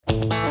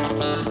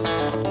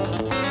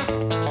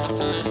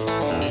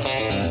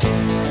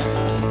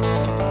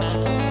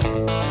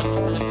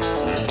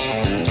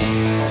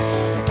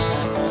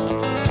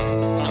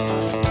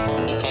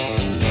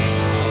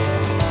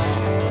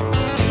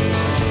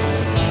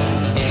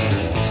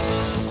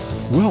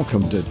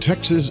Welcome to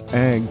Texas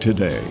Ag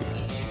Today,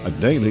 a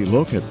daily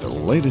look at the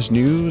latest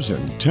news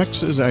in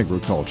Texas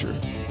agriculture.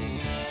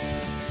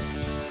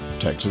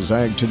 Texas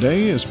Ag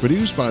Today is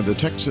produced by the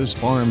Texas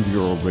Farm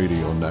Bureau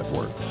Radio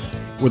Network,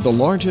 with the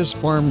largest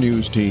farm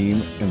news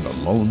team in the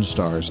Lone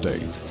Star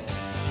State.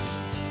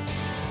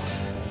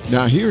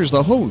 Now here's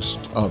the host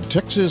of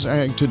Texas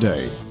Ag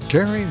Today,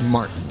 Kerry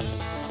Martin.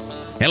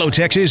 Hello,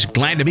 Texas.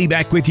 Glad to be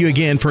back with you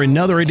again for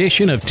another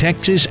edition of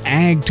Texas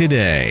Ag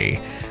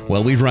Today.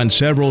 Well, we've run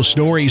several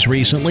stories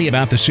recently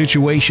about the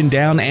situation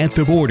down at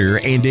the border,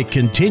 and it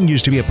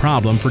continues to be a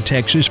problem for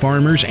Texas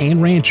farmers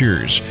and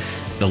ranchers.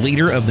 The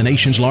leader of the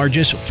nation's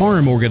largest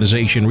farm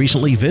organization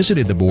recently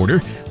visited the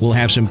border. We'll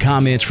have some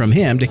comments from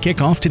him to kick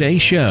off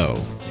today's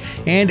show.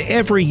 And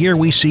every year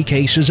we see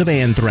cases of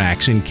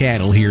anthrax in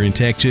cattle here in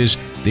Texas.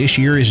 This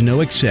year is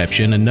no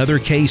exception. Another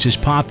case has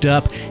popped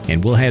up,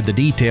 and we'll have the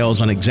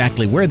details on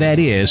exactly where that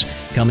is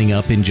coming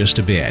up in just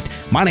a bit.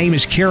 My name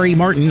is Kerry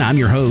Martin. I'm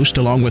your host,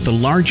 along with the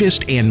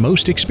largest and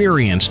most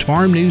experienced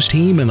farm news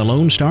team in the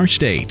Lone Star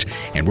State.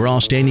 And we're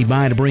all standing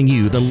by to bring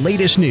you the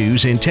latest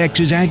news in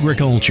Texas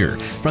agriculture,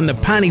 from the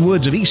piney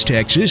woods of East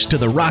Texas to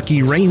the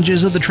rocky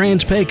ranges of the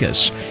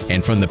Trans-Pecos,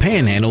 and from the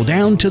Panhandle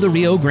down to the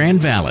Rio Grande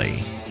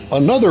Valley.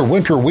 Another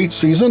winter wheat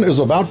season is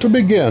about to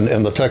begin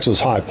in the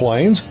Texas High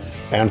Plains,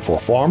 and for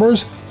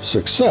farmers,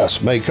 success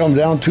may come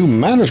down to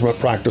management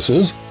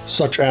practices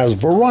such as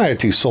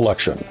variety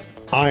selection.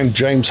 I'm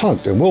James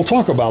Hunt, and we'll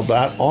talk about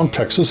that on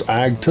Texas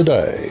Ag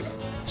Today.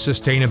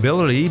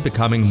 Sustainability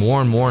becoming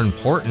more and more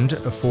important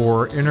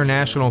for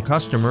international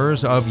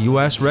customers of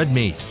U.S. red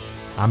meat.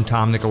 I'm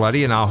Tom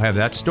Nicoletti, and I'll have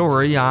that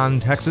story on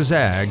Texas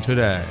Ag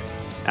Today.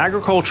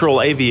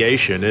 Agricultural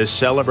aviation is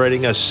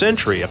celebrating a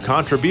century of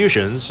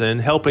contributions in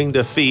helping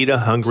to feed a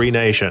hungry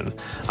nation.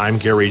 I'm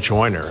Gary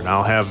Joyner, and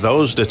I'll have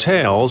those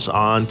details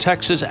on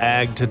Texas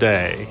Ag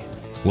Today.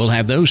 We'll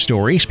have those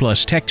stories,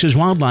 plus Texas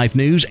wildlife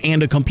news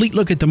and a complete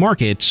look at the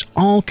markets,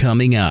 all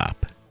coming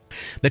up.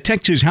 The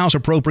Texas House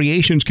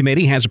Appropriations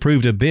Committee has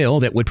approved a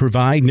bill that would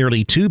provide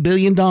nearly $2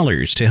 billion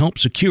to help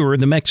secure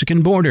the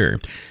Mexican border.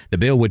 The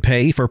bill would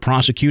pay for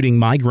prosecuting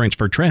migrants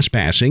for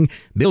trespassing,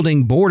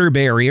 building border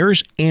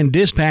barriers, and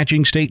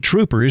dispatching state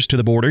troopers to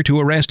the border to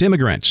arrest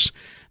immigrants.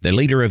 The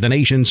leader of the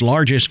nation's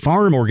largest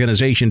farm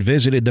organization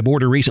visited the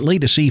border recently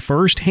to see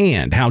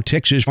firsthand how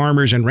Texas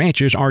farmers and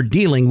ranchers are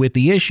dealing with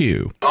the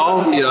issue.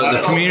 All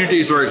the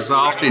communities are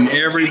exhausting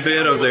every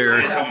bit of their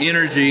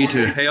energy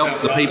to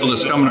help the people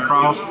that's coming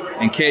across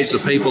and catch the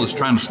people that's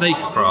trying to sneak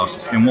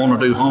across and want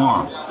to do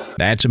harm.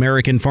 That's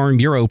American Farm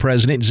Bureau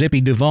President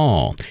Zippy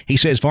Duvall. He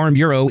says Farm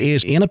Bureau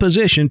is in a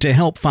position to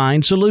help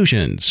find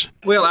solutions.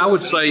 Well, I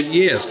would say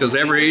yes, because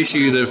every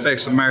issue that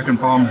affects American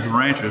farmers and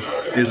ranchers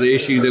is the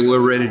issue that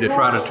we're ready to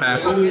try to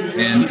tackle.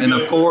 And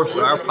of course,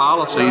 our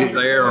policy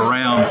there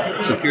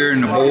around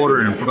securing the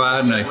border and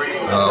providing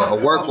a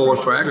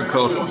workforce for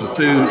agriculture is the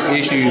two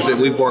issues that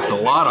we've worked a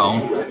lot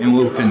on, and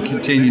we'll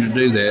continue to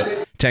do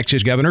that.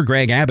 Texas Governor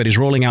Greg Abbott is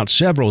rolling out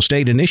several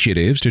state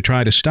initiatives to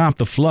try to stop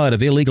the flood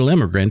of illegal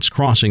immigrants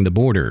crossing the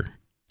border.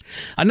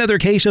 Another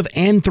case of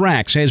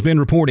anthrax has been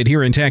reported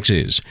here in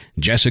Texas.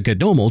 Jessica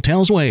Domel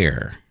tells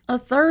where. A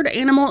third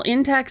animal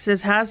in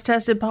Texas has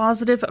tested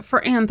positive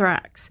for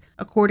anthrax.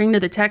 According to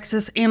the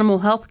Texas Animal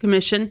Health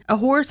Commission, a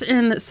horse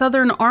in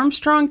southern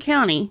Armstrong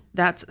County,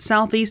 that's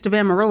southeast of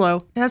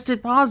Amarillo,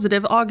 tested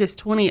positive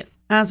August 20th.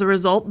 As a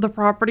result, the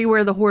property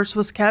where the horse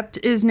was kept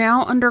is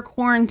now under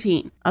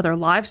quarantine. Other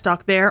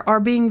livestock there are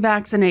being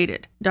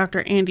vaccinated.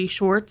 Dr. Andy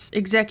Schwartz,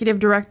 executive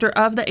director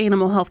of the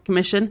Animal Health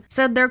Commission,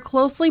 said they're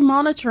closely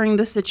monitoring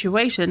the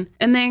situation,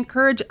 and they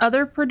encourage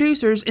other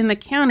producers in the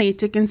county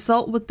to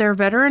consult with their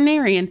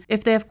veterinarian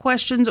if they have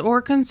questions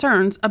or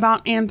concerns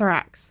about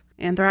anthrax.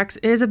 Anthrax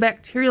is a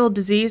bacterial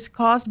disease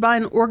caused by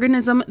an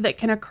organism that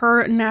can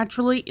occur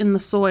naturally in the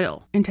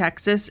soil. In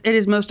Texas, it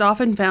is most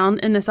often found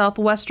in the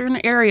southwestern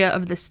area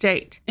of the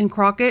state, in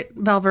Crockett,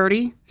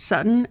 Valverde,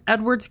 Sutton,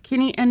 Edwards,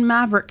 Kinney, and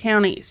Maverick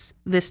counties.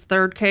 This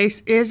third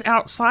case is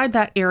outside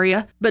that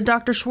area, but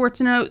Dr.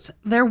 Schwartz notes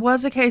there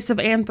was a case of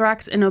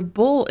anthrax in a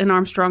bull in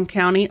Armstrong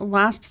County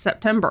last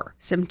September.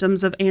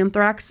 Symptoms of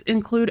anthrax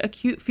include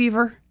acute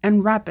fever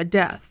and rapid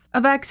death. A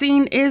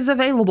vaccine is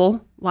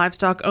available.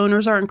 Livestock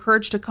owners are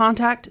encouraged to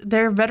contact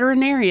their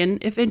veterinarian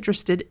if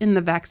interested in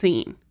the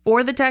vaccine.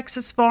 For the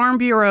Texas Farm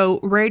Bureau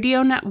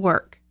Radio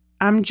Network,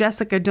 I'm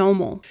Jessica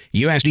Domel.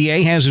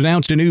 USDA has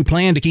announced a new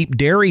plan to keep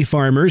dairy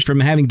farmers from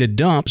having to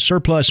dump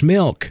surplus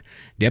milk.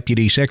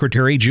 Deputy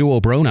Secretary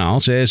Jewel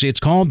Bronall says it's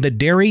called the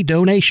Dairy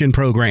Donation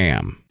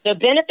Program. The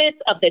benefits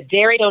of the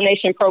Dairy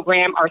Donation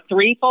Program are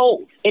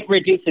threefold. It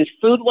reduces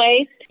food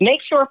waste,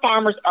 makes sure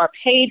farmers are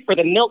paid for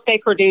the milk they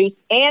produce,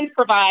 and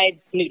provides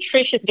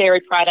nutritious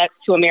dairy products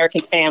to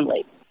American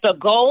families. The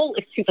goal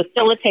is to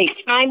facilitate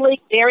timely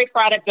dairy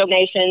product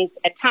donations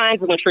at times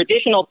when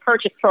traditional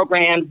purchase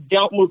programs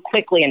don't move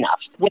quickly enough.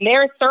 When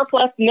there is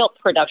surplus milk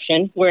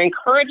production, we're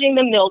encouraging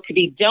the milk to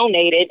be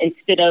donated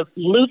instead of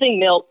losing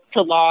milk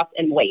to loss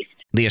and waste.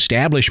 The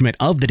establishment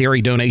of the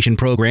dairy donation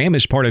program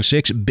is part of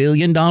 $6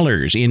 billion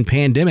in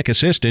pandemic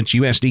assistance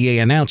USDA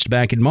announced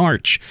back in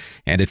March,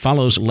 and it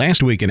follows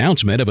last week's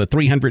announcement of a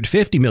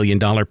 $350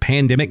 million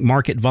pandemic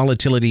market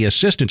volatility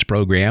assistance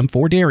program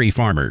for dairy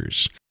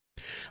farmers.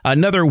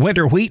 Another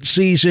winter wheat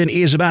season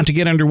is about to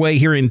get underway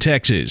here in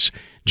Texas.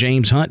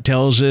 James Hunt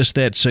tells us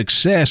that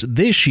success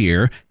this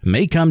year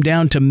may come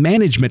down to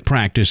management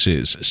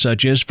practices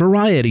such as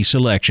variety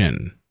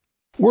selection.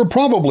 We're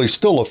probably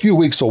still a few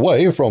weeks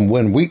away from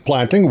when wheat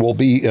planting will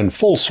be in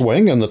full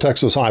swing in the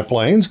Texas High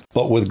Plains,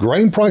 but with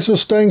grain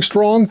prices staying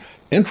strong,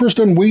 interest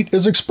in wheat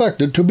is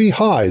expected to be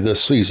high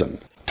this season.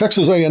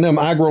 Texas A&M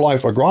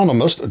AgriLife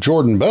agronomist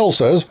Jordan Bell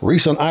says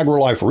recent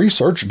AgriLife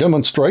research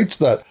demonstrates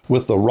that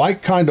with the right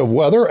kind of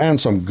weather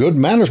and some good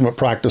management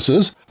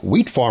practices,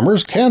 wheat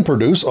farmers can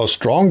produce a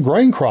strong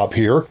grain crop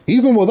here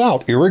even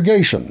without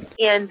irrigation.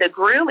 In the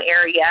Groom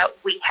area,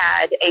 we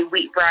had a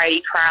wheat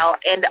variety trial,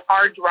 and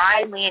our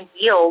dry land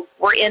yields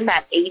were in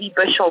that 80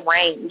 bushel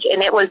range,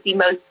 and it was the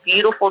most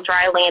beautiful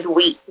dry land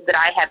wheat that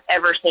I have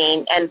ever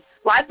seen, and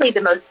likely the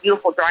most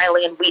beautiful dry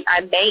land wheat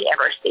I may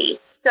ever see.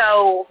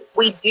 So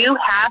we do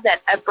have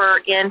that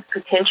upper end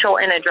potential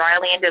in a dry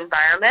land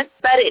environment,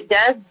 but it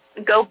does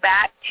go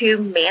back to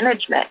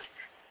management,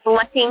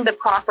 selecting the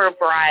proper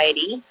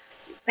variety,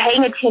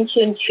 paying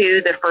attention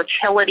to the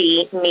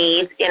fertility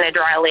needs in a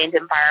dry land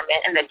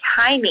environment and the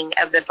timing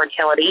of the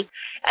fertility,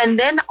 and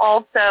then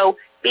also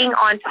being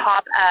on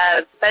top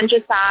of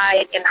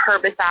fungicide and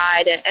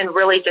herbicide and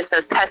really just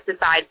those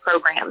pesticide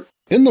programs.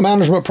 In the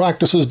management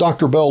practices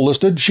Dr. Bell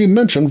listed, she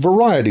mentioned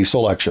variety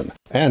selection.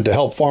 And to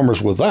help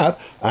farmers with that,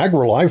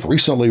 AgriLife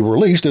recently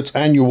released its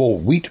annual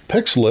Wheat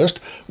Picks list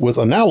with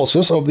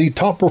analysis of the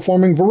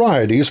top-performing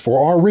varieties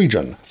for our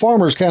region.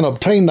 Farmers can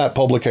obtain that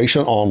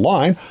publication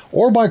online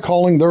or by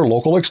calling their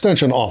local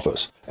extension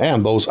office.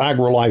 And those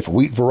AgriLife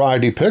wheat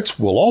variety picks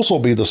will also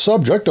be the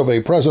subject of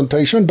a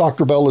presentation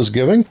Dr. Bell is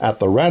giving at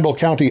the Randall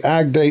County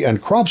Ag Day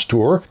and Crops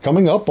Tour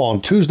coming up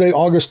on Tuesday,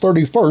 August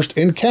 31st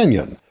in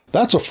Canyon.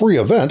 That's a free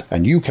event,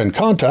 and you can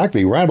contact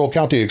the Randall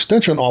County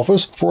Extension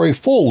Office for a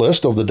full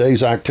list of the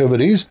day's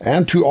activities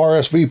and to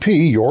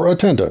RSVP your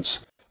attendance.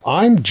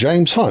 I'm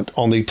James Hunt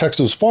on the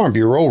Texas Farm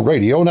Bureau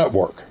Radio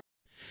Network.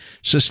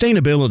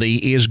 Sustainability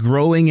is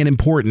growing in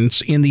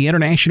importance in the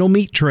international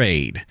meat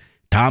trade.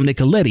 Tom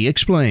Nicoletti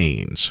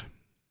explains.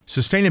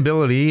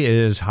 Sustainability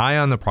is high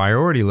on the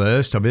priority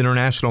list of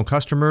international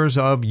customers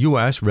of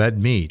U.S. red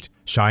meat.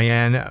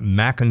 Cheyenne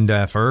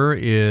McEndeffer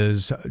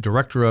is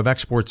Director of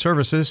Export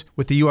Services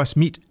with the U.S.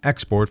 Meat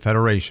Export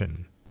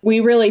Federation. We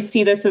really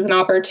see this as an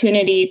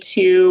opportunity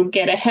to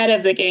get ahead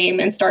of the game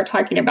and start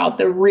talking about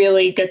the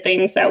really good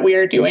things that we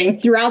are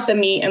doing throughout the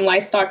meat and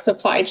livestock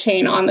supply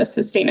chain on the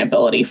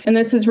sustainability. And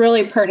this is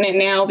really pertinent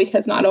now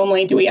because not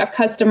only do we have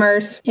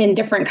customers in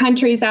different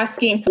countries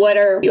asking what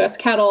are U.S.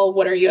 cattle,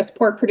 what are U.S.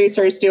 pork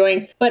producers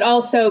doing, but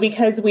also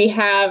because we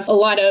have a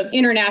lot of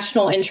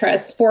international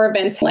interest for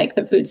events like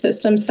the Food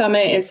Systems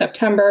Summit in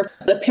September.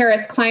 The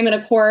Paris Climate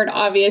Accord,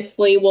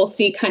 obviously, will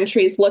see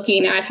countries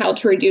looking at how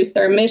to reduce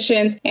their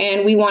emissions,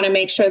 and we want to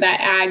make sure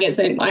that ag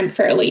isn't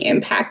unfairly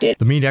impacted.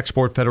 The Meat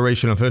Export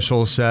Federation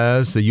official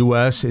says the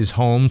U.S. is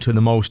home to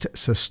the most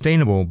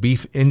sustainable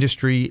beef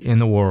industry in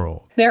the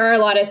world. There are a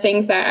lot of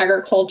things that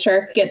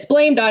agriculture gets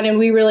blamed on, and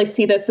we really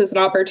see this as an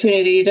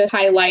opportunity to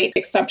highlight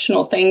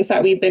exceptional things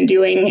that we've been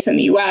doing in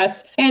the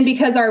U.S. And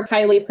because our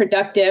highly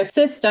productive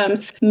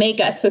systems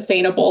make us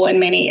sustainable in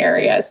many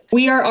areas.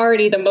 We are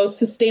already the most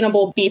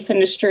sustainable beef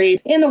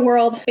industry in the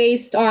world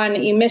based on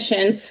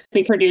emissions.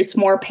 We produce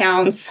more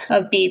pounds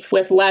of beef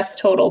with less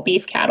total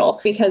beef cattle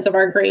because of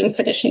our grain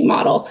finishing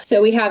model.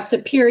 So we have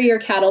superior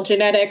cattle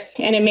genetics,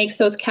 and it makes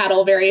those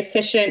cattle very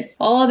efficient.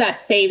 All of that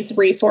saves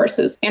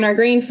resources. And our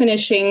grain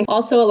finishing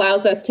also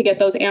allows us to get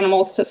those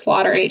animals to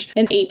slaughter age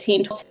in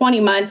 18 to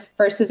 20 months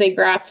versus a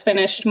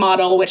grass-finished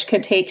model, which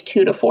could take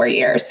 2 to 4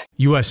 years.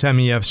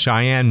 USMEF's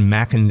Cheyenne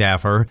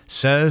McEndeffer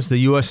says the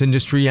U.S.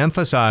 industry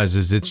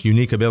emphasizes its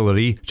unique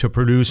ability to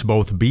produce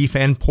both beef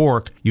and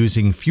pork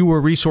using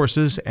fewer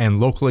resources and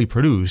locally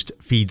produced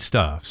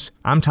feedstuffs.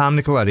 I'm Tom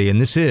Nicoletti,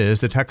 and this is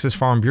the Texas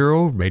Farm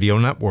Bureau Radio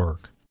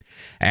Network.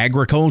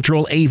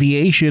 Agricultural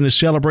aviation is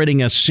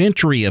celebrating a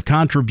century of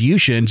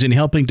contributions in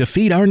helping to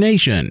feed our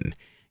nation.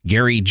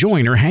 Gary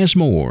Joyner has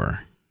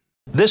more.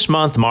 This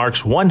month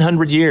marks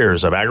 100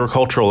 years of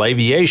agricultural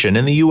aviation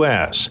in the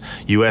U.S.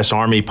 U.S.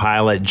 Army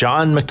pilot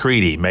John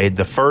McCready made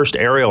the first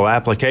aerial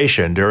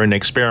application during an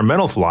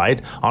experimental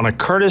flight on a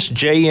Curtiss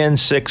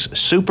JN-6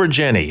 Super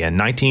Jenny in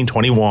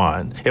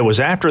 1921. It was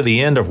after the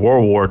end of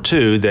World War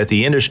II that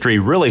the industry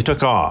really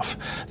took off.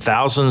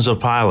 Thousands of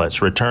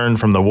pilots returned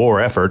from the war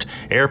effort,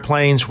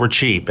 airplanes were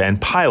cheap,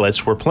 and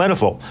pilots were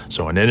plentiful,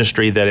 so an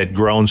industry that had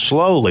grown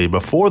slowly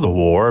before the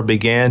war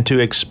began to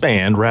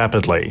expand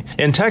rapidly.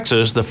 In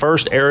Texas, the first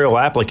first aerial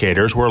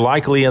applicators were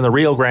likely in the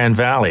Rio Grande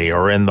Valley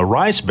or in the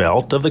rice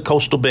belt of the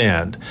coastal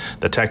bend.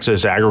 The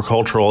Texas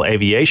Agricultural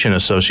Aviation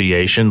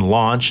Association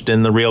launched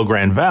in the Rio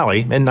Grande Valley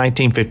in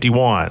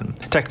 1951.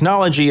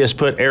 Technology has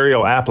put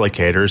aerial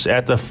applicators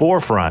at the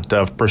forefront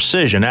of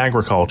precision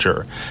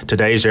agriculture.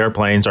 Today's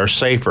airplanes are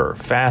safer,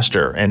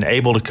 faster, and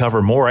able to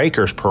cover more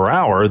acres per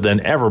hour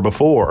than ever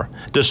before.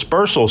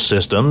 Dispersal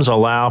systems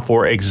allow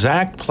for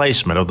exact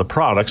placement of the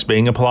products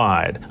being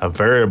applied. A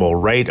variable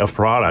rate of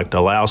product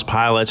allows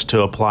pilots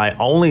to apply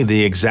only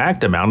the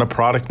exact amount of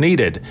product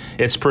needed.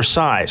 It's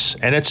precise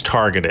and it's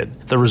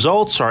targeted. The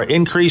results are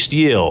increased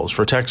yields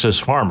for Texas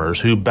farmers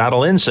who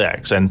battle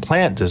insects and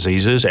plant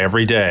diseases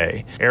every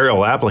day. Aerial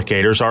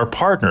applicators are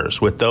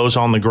partners with those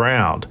on the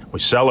ground. We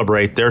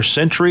celebrate their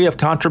century of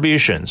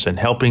contributions in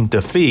helping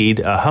to feed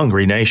a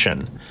hungry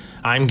nation.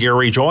 I'm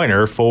Gary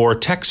Joyner for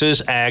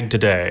Texas Ag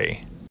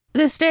Today.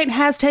 The state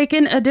has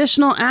taken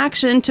additional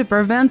action to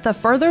prevent the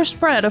further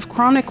spread of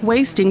chronic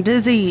wasting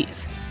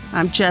disease.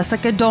 I'm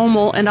Jessica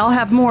Domel, and I'll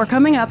have more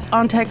coming up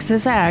on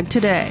Texas Ag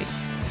Today.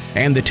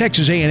 And the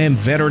Texas A&M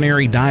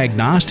Veterinary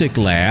Diagnostic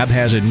Lab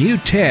has a new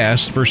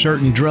test for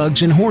certain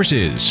drugs in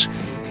horses.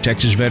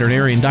 Texas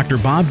veterinarian Dr.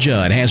 Bob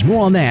Judd has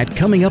more on that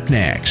coming up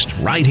next,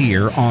 right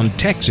here on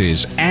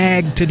Texas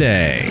Ag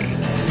Today.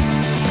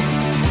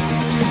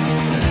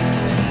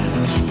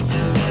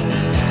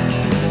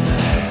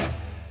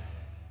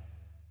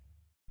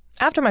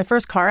 After my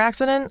first car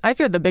accident, I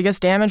feared the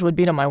biggest damage would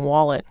be to my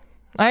wallet.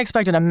 I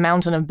expected a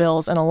mountain of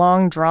bills and a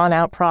long,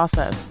 drawn-out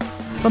process.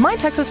 But my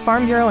Texas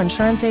Farm Bureau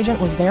insurance agent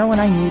was there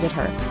when I needed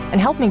her and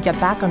helped me get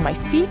back on my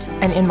feet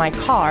and in my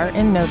car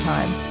in no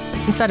time.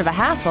 Instead of a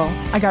hassle,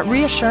 I got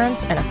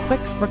reassurance and a quick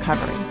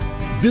recovery.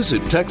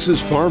 Visit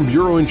Texas Farm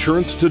Bureau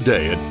Insurance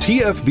today at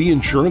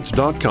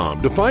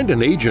tfbinsurance.com to find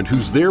an agent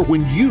who's there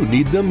when you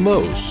need them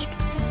most.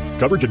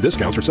 Coverage and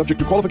discounts are subject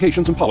to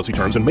qualifications and policy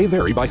terms and may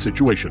vary by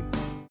situation.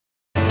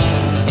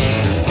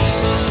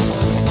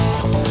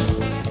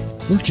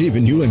 We're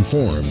keeping you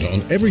informed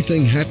on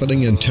everything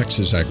happening in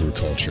Texas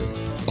agriculture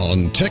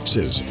on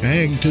Texas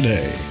Ag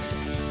Today.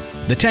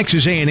 The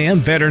Texas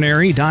A&M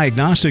Veterinary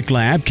Diagnostic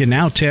Lab can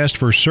now test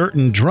for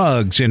certain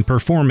drugs in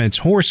performance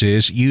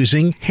horses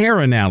using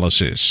hair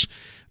analysis.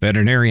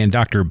 Veterinarian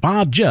Dr.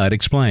 Bob Judd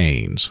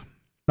explains.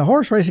 The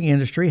horse racing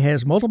industry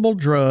has multiple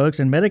drugs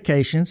and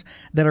medications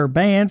that are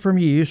banned from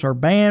use or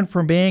banned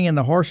from being in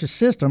the horse's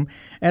system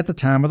at the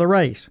time of the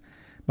race.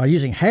 By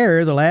using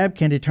hair, the lab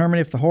can determine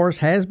if the horse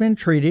has been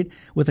treated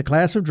with a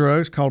class of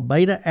drugs called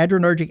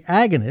beta-adrenergic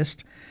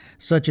agonists,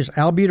 such as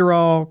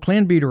albuterol,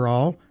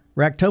 clenbuterol,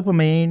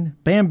 ractopamine,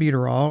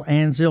 bambuterol,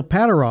 and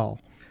zilpaterol.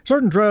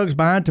 Certain drugs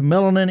bind to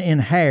melanin in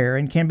hair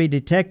and can be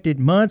detected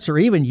months or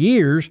even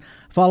years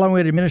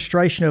following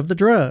administration of the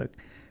drug.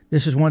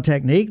 This is one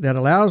technique that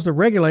allows the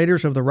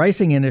regulators of the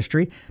racing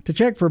industry to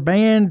check for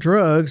banned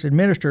drugs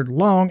administered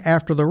long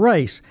after the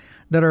race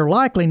that are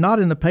likely not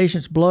in the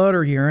patient's blood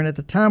or urine at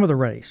the time of the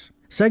race.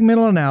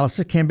 Segmental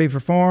analysis can be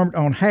performed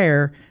on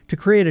hair to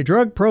create a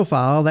drug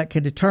profile that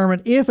can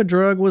determine if a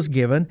drug was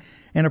given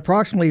and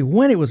approximately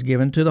when it was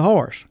given to the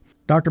horse.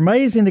 Dr.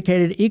 Mays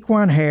indicated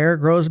equine hair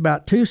grows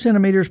about 2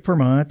 centimeters per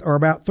month, or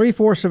about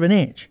 3/4 of an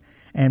inch,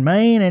 and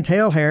mane and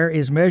tail hair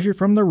is measured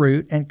from the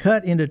root and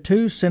cut into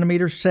 2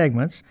 centimeter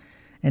segments,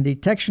 and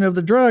detection of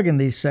the drug in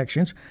these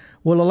sections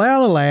will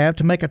allow the lab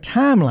to make a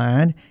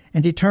timeline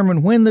and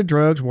determine when the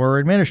drugs were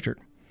administered.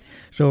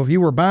 So if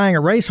you were buying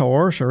a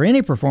racehorse or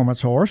any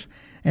performance horse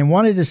and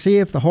wanted to see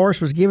if the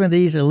horse was given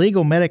these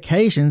illegal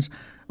medications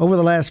over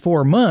the last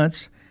 4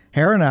 months,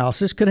 hair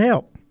analysis could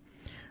help.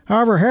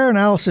 However, hair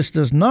analysis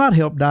does not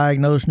help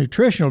diagnose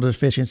nutritional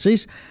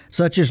deficiencies,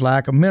 such as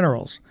lack of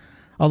minerals.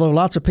 Although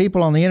lots of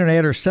people on the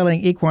internet are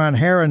selling equine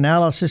hair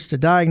analysis to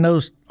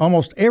diagnose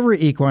almost every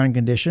equine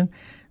condition,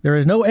 there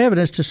is no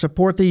evidence to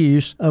support the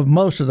use of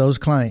most of those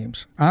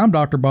claims. I'm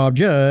Dr. Bob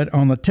Judd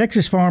on the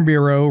Texas Farm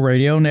Bureau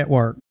Radio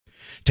Network.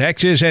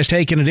 Texas has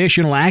taken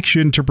additional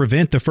action to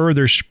prevent the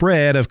further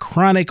spread of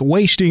chronic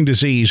wasting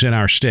disease in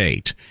our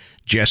state.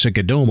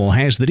 Jessica Domel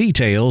has the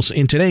details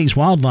in today's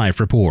Wildlife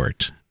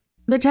Report.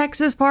 The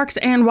Texas Parks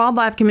and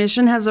Wildlife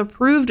Commission has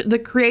approved the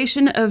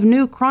creation of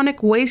new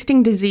chronic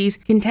wasting disease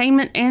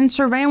containment and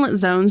surveillance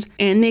zones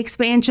and the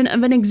expansion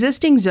of an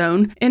existing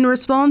zone in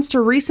response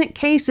to recent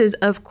cases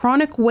of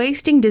chronic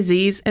wasting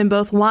disease in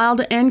both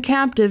wild and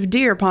captive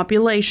deer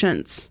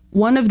populations.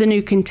 One of the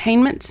new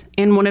containment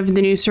and one of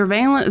the new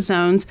surveillance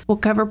zones will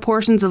cover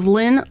portions of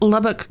Lynn,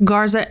 Lubbock,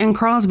 Garza, and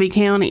Crosby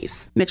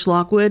counties. Mitch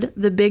Lockwood,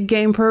 the Big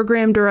Game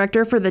Program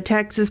Director for the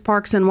Texas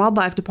Parks and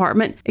Wildlife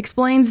Department,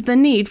 explains the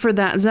need for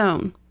that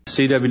zone.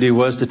 CWD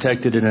was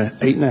detected in an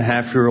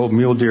 8.5-year-old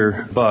mule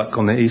deer buck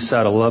on the east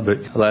side of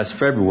Lubbock last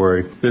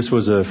February. This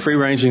was a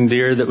free-ranging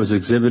deer that was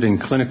exhibiting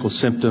clinical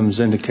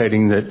symptoms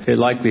indicating that it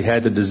likely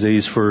had the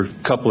disease for a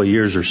couple of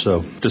years or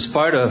so.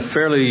 Despite a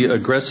fairly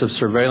aggressive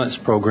surveillance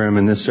program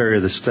in this area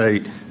of the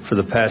state for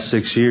the past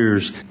 6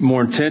 years,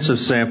 more intensive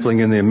sampling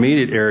in the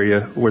immediate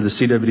area where the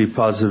CWD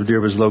positive deer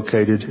was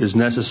located is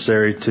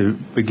necessary to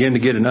begin to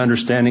get an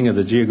understanding of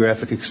the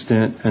geographic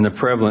extent and the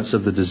prevalence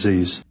of the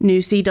disease. New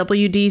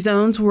CWD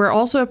zones were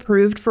also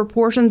approved for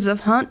portions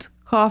of Hunt,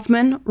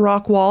 Kaufman,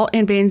 Rockwall,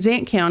 and Van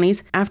Zant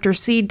counties after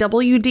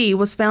CWD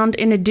was found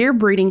in a deer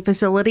breeding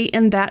facility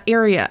in that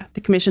area. The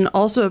commission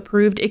also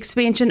approved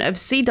expansion of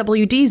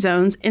CWD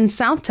zones in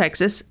South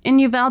Texas in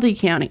Uvalde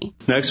County.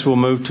 Next, we'll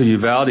move to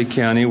Uvalde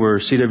County, where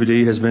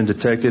CWD has been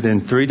detected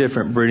in 3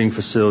 different breeding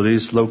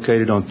facilities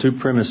located on 2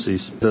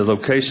 premises. The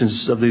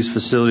locations of these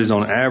facilities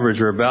on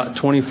average are about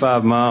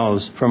 25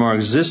 miles from our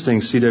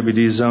existing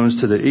CWD zones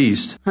to the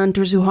east.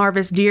 Hunters who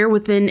harvest deer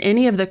within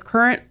any of the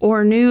current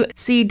or new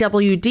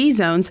CWD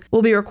zones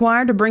will be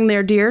required to bring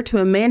their deer to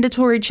a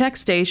mandatory check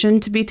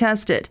station to be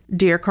tested.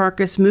 Deer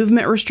carcass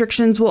movement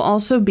restrictions will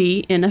also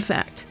be in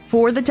effect.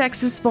 For the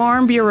Texas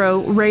Farm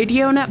Bureau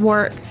Radio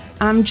Network,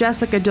 I'm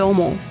Jessica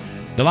Domel.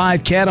 The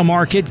live cattle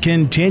market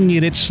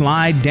continued its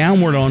slide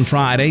downward on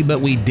Friday, but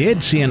we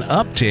did see an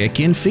uptick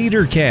in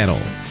feeder cattle.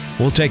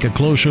 We'll take a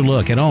closer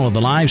look at all of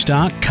the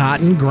livestock,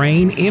 cotton,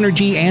 grain,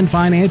 energy, and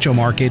financial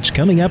markets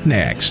coming up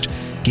next.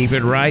 Keep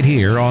it right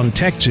here on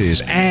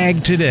Texas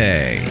Ag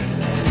Today.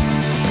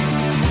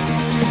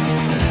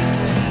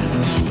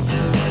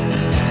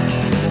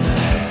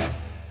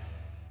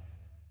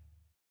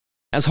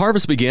 As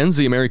harvest begins,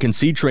 the American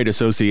Seed Trade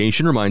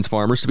Association reminds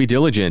farmers to be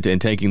diligent in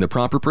taking the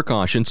proper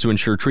precautions to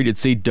ensure treated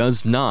seed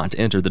does not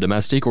enter the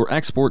domestic or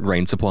export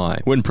grain supply.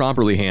 When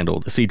properly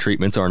handled, seed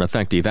treatments are an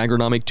effective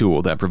agronomic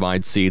tool that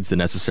provides seeds the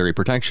necessary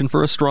protection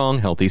for a strong,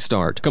 healthy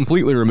start.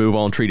 Completely remove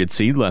all treated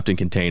seed left in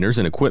containers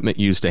and equipment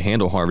used to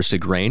handle harvested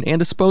grain and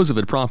dispose of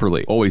it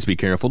properly. Always be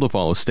careful to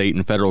follow state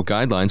and federal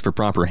guidelines for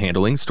proper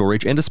handling,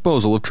 storage, and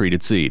disposal of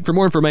treated seed. For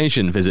more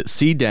information, visit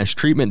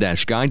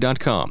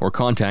seed-treatment-guide.com or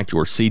contact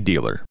your seed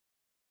dealer.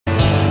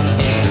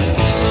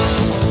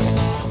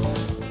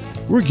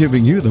 We're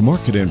giving you the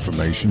market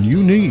information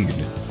you need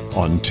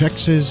on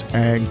Texas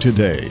Ag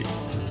Today.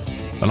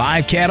 The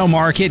live cattle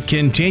market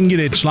continued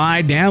its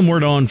slide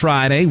downward on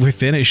Friday. We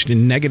finished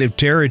in negative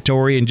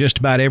territory in just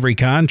about every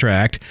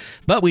contract,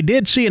 but we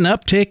did see an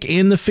uptick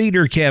in the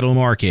feeder cattle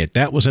market.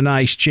 That was a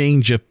nice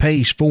change of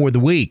pace for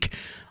the week.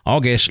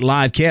 August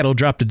live cattle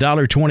dropped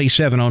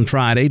 $1.27 on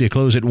Friday to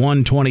close at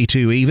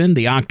 $1.22 even.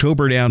 The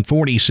October down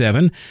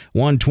 47,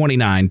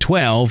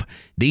 $129.12.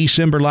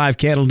 December live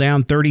cattle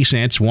down 30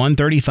 cents,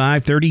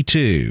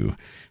 $135.32.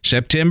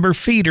 September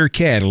feeder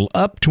cattle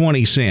up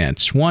 20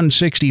 cents,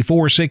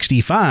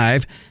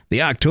 $164.65.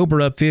 The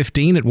October up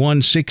 15 at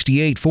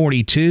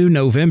 $168.42.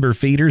 November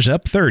feeders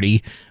up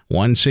 30,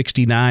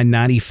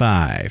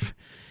 $169.95.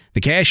 The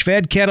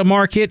cash-fed cattle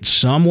market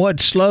somewhat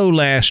slow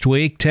last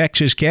week.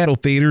 Texas cattle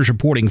feeders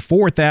reporting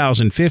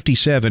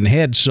 4,057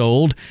 head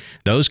sold.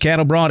 Those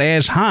cattle brought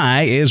as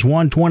high as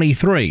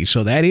 123,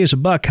 so that is a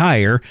buck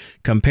higher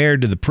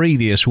compared to the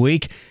previous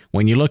week.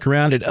 When you look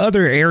around at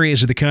other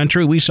areas of the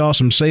country, we saw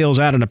some sales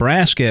out of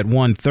Nebraska at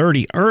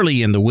 130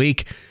 early in the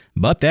week,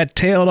 but that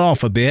tailed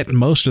off a bit.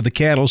 Most of the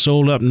cattle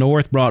sold up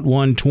north brought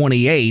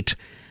 128,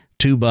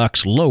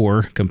 $2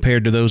 lower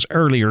compared to those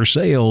earlier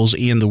sales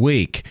in the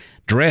week.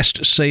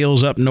 Dressed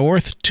sales up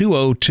north,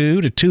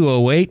 202 to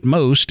 208,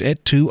 most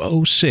at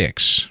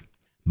 206.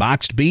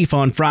 Boxed beef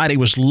on Friday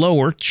was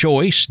lower.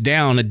 Choice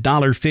down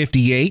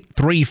 $1.58,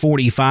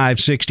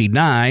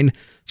 $345.69.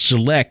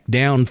 Select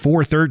down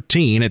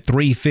 $4.13 at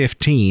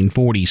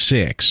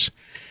 $315.46.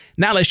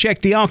 Now let's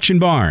check the auction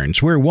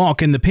barns. We're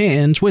walking the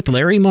pens with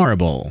Larry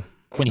Marble.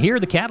 When you hear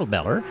the cattle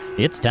beller,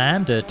 it's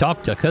time to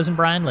talk to Cousin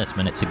Brian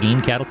Litzman at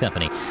Seguin Cattle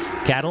Company.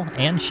 Cattle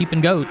and sheep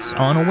and goats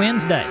on a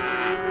Wednesday.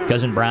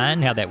 Cousin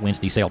Brian, how'd that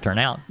Wednesday sale turn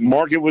out?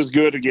 Market was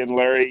good again,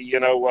 Larry. You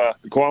know,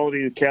 the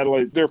quality of the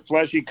cattle, they're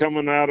fleshy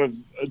coming out of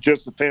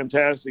just a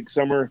fantastic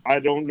summer. I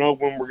don't know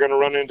when we're going to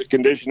run into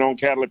condition on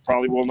cattle. It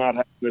probably will not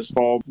happen this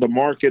fall. The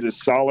market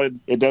is solid.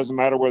 It doesn't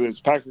matter whether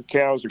it's packer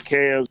cows or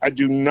calves. I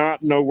do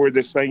not know where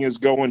this thing is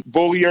going.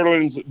 Bull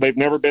yearlings, they've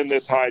never been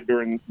this high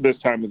during this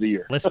time of the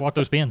year. Let's walk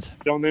those pins.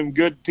 On them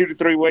good 2 to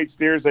 3 weight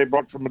steers, they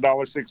brought from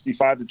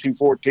 $1.65 to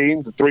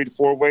 $2.14. The 3 to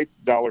 4 weights,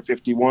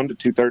 $1.51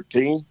 to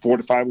 $2.13. 4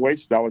 to 5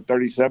 weights,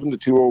 $1.37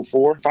 to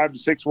 $2.04. 5 to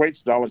 6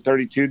 weights,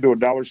 $1.32 to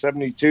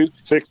 $1.72.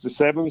 6 to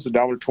 7s,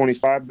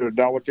 $1.25 to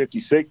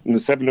 $1.56. $1.46. And the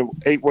 7 to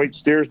 8 weight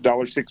steers,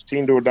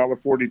 $1.16 to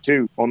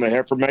 $1.42. On the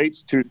heifer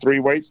mates, 2 to 3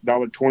 weights,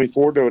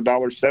 $1.24 to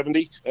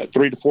 $1.70.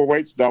 3 to 4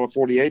 weights,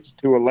 $1.48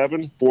 to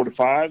 $2.11. 4 to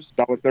 5s,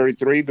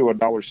 $1.33 to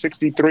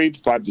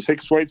 $1.63. 5 to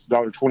 6 weights,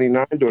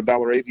 $1.29 to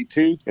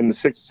 $1.82. And the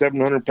 6 to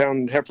 700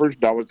 pound heifers,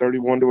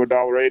 $1.31 to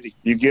 $1.80.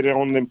 You get it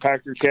on them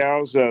Packer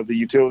cows, the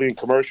utility and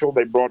commercial,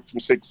 they brought from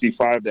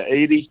 65 to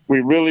 80.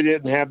 We really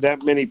didn't have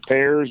that many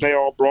pairs. They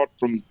all brought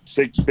from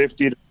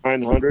 650 to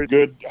 900.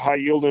 Good high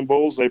yielding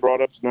bulls, they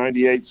brought up to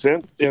 98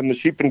 cents. In the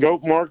sheep and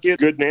goat market,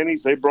 good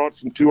nannies, they brought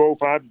from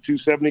 205 to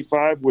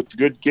 275, with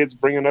good kids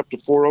bringing up to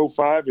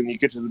 405. And you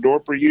get to the door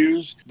per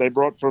ewes, they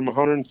brought from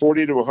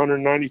 140 to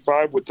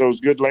 195, with those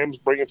good lambs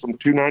bringing from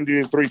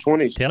 290 to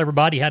 320. Tell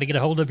everybody how to get a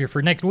hold of you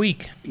for next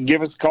week.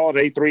 Give us a call at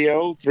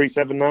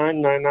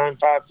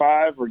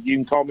 830-379-9955, or you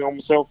can call me on my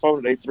cell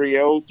phone at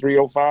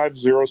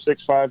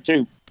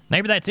 830-305-0652.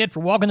 Maybe that's it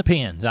for Walking the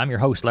Pens. I'm your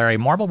host, Larry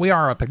Marble. We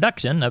are a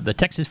production of the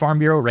Texas Farm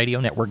Bureau Radio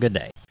Network. Good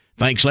day.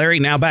 Thanks, Larry.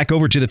 Now back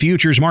over to the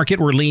futures market,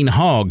 where lean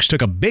hogs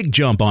took a big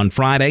jump on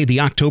Friday. The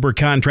October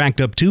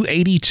contract up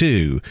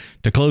 $2.82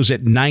 to close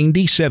at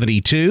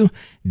 $90.72.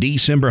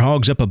 December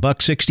hogs up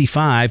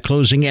 $1.65,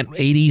 closing at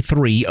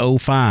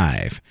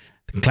 $83.05.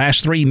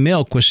 Class 3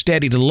 milk was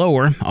steady to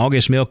lower.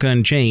 August milk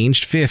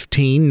unchanged,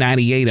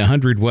 $15.98 a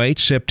hundredweight.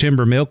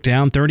 September milk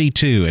down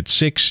 32 at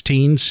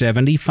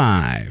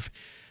 $16.75.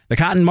 The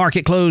cotton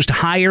market closed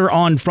higher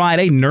on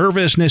Friday.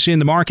 Nervousness in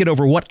the market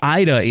over what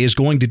Ida is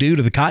going to do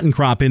to the cotton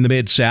crop in the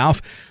Mid-South.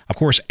 Of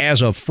course,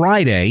 as of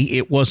Friday,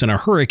 it wasn't a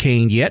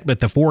hurricane yet, but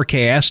the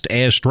forecast,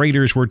 as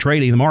traders were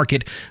trading the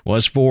market,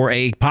 was for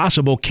a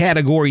possible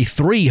Category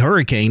 3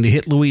 hurricane to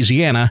hit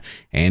Louisiana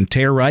and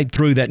tear right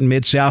through that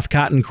Mid-South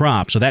cotton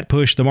crop. So that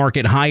pushed the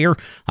market higher.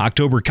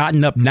 October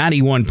cotton up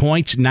 91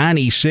 points,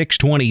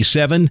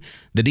 96.27.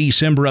 The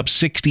December up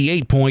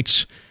 68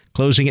 points,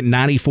 closing at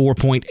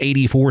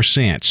 94.84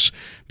 cents.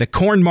 The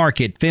corn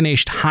market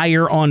finished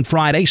higher on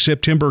Friday.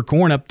 September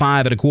corn up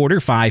 5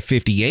 1/4,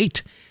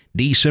 $5.58.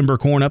 December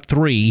corn up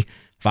 3,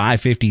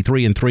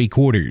 $5.53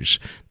 3/4.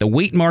 The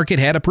wheat market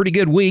had a pretty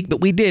good week, but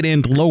we did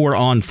end lower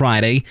on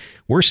Friday.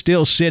 We're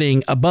still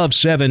sitting above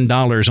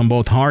 $7 on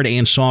both hard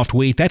and soft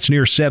wheat. That's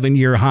near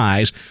 7-year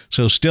highs,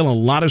 so still a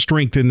lot of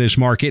strength in this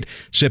market.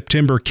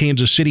 September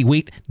Kansas City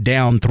wheat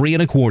down 3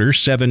 1/4,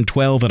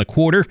 $7.12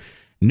 1/4.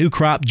 New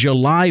crop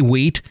July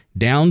wheat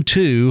down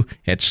 2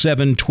 at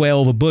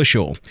 $7.12 a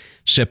bushel.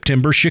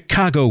 September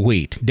Chicago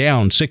wheat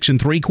down 6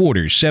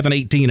 3/4,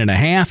 $7.18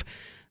 1/2.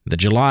 The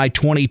July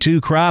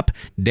 22 crop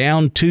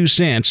down 2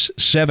 cents,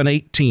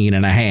 $7.18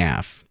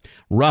 1/2.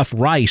 Rough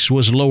rice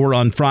was lower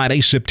on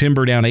Friday.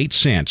 September down 8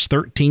 cents,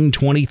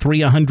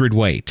 $13.23 a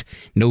hundredweight.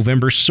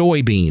 November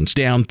soybeans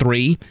down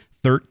 3,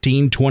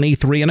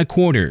 $13.23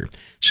 1/4.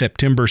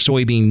 September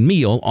soybean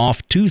meal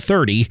off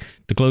 $2.30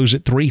 to close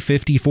at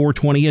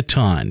 $3.54.20 a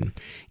ton.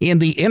 In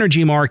the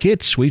energy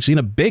markets, we've seen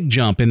a big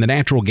jump in the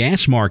natural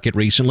gas market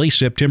recently.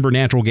 September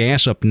natural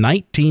gas up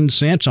 19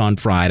 cents on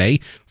Friday,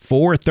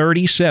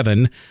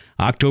 $4.37.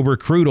 October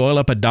crude oil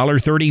up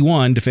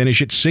 $1.31 to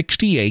finish at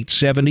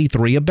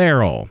 $68.73 a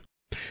barrel.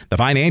 The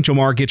financial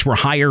markets were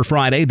higher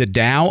Friday. The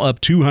Dow up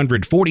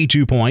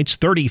 242 points,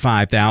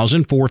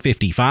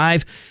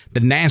 35,455. The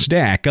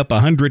Nasdaq up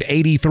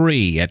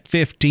 183 at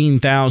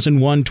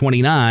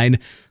 15,129.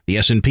 The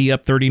S&P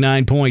up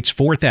 39 points,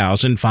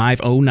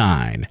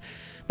 4,509.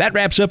 That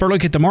wraps up our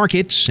look at the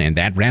markets, and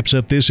that wraps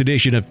up this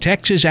edition of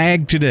Texas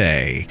Ag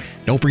Today.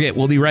 Don't forget,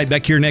 we'll be right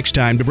back here next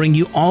time to bring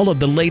you all of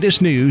the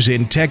latest news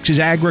in Texas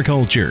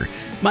agriculture.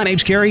 My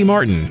name's Kerry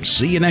Martin.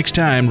 See you next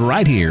time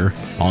right here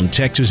on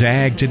Texas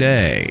Ag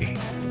Today.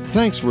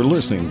 Thanks for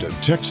listening to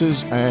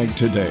Texas Ag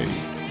Today.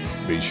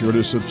 Be sure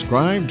to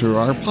subscribe to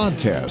our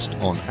podcast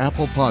on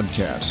Apple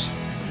Podcasts,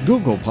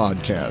 Google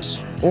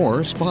Podcasts,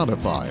 or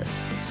Spotify.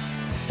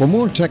 For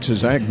more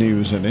Texas Ag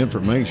news and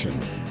information,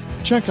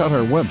 check out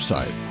our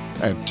website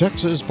at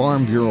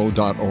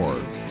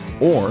texasfarmbureau.org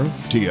or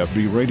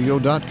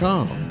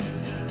tfbradio.com.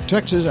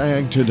 Texas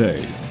Ag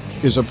Today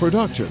is a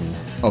production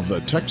of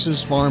the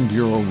Texas Farm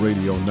Bureau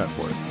Radio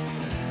Network.